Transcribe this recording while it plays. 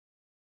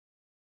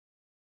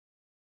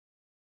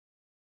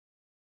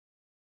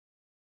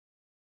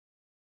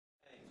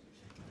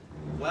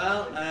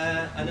Well,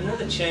 and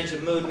another change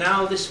of mood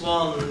now. This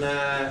one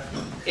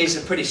is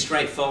a pretty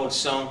straightforward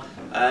song.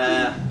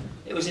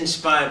 It was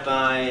inspired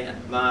by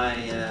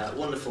my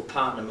wonderful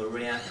partner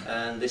Maria,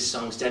 and this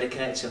song's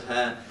dedicated to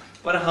her.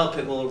 But I hope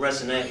it will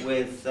resonate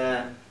with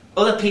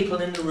other people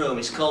in the room.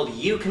 It's called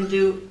You Can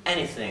Do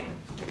Anything.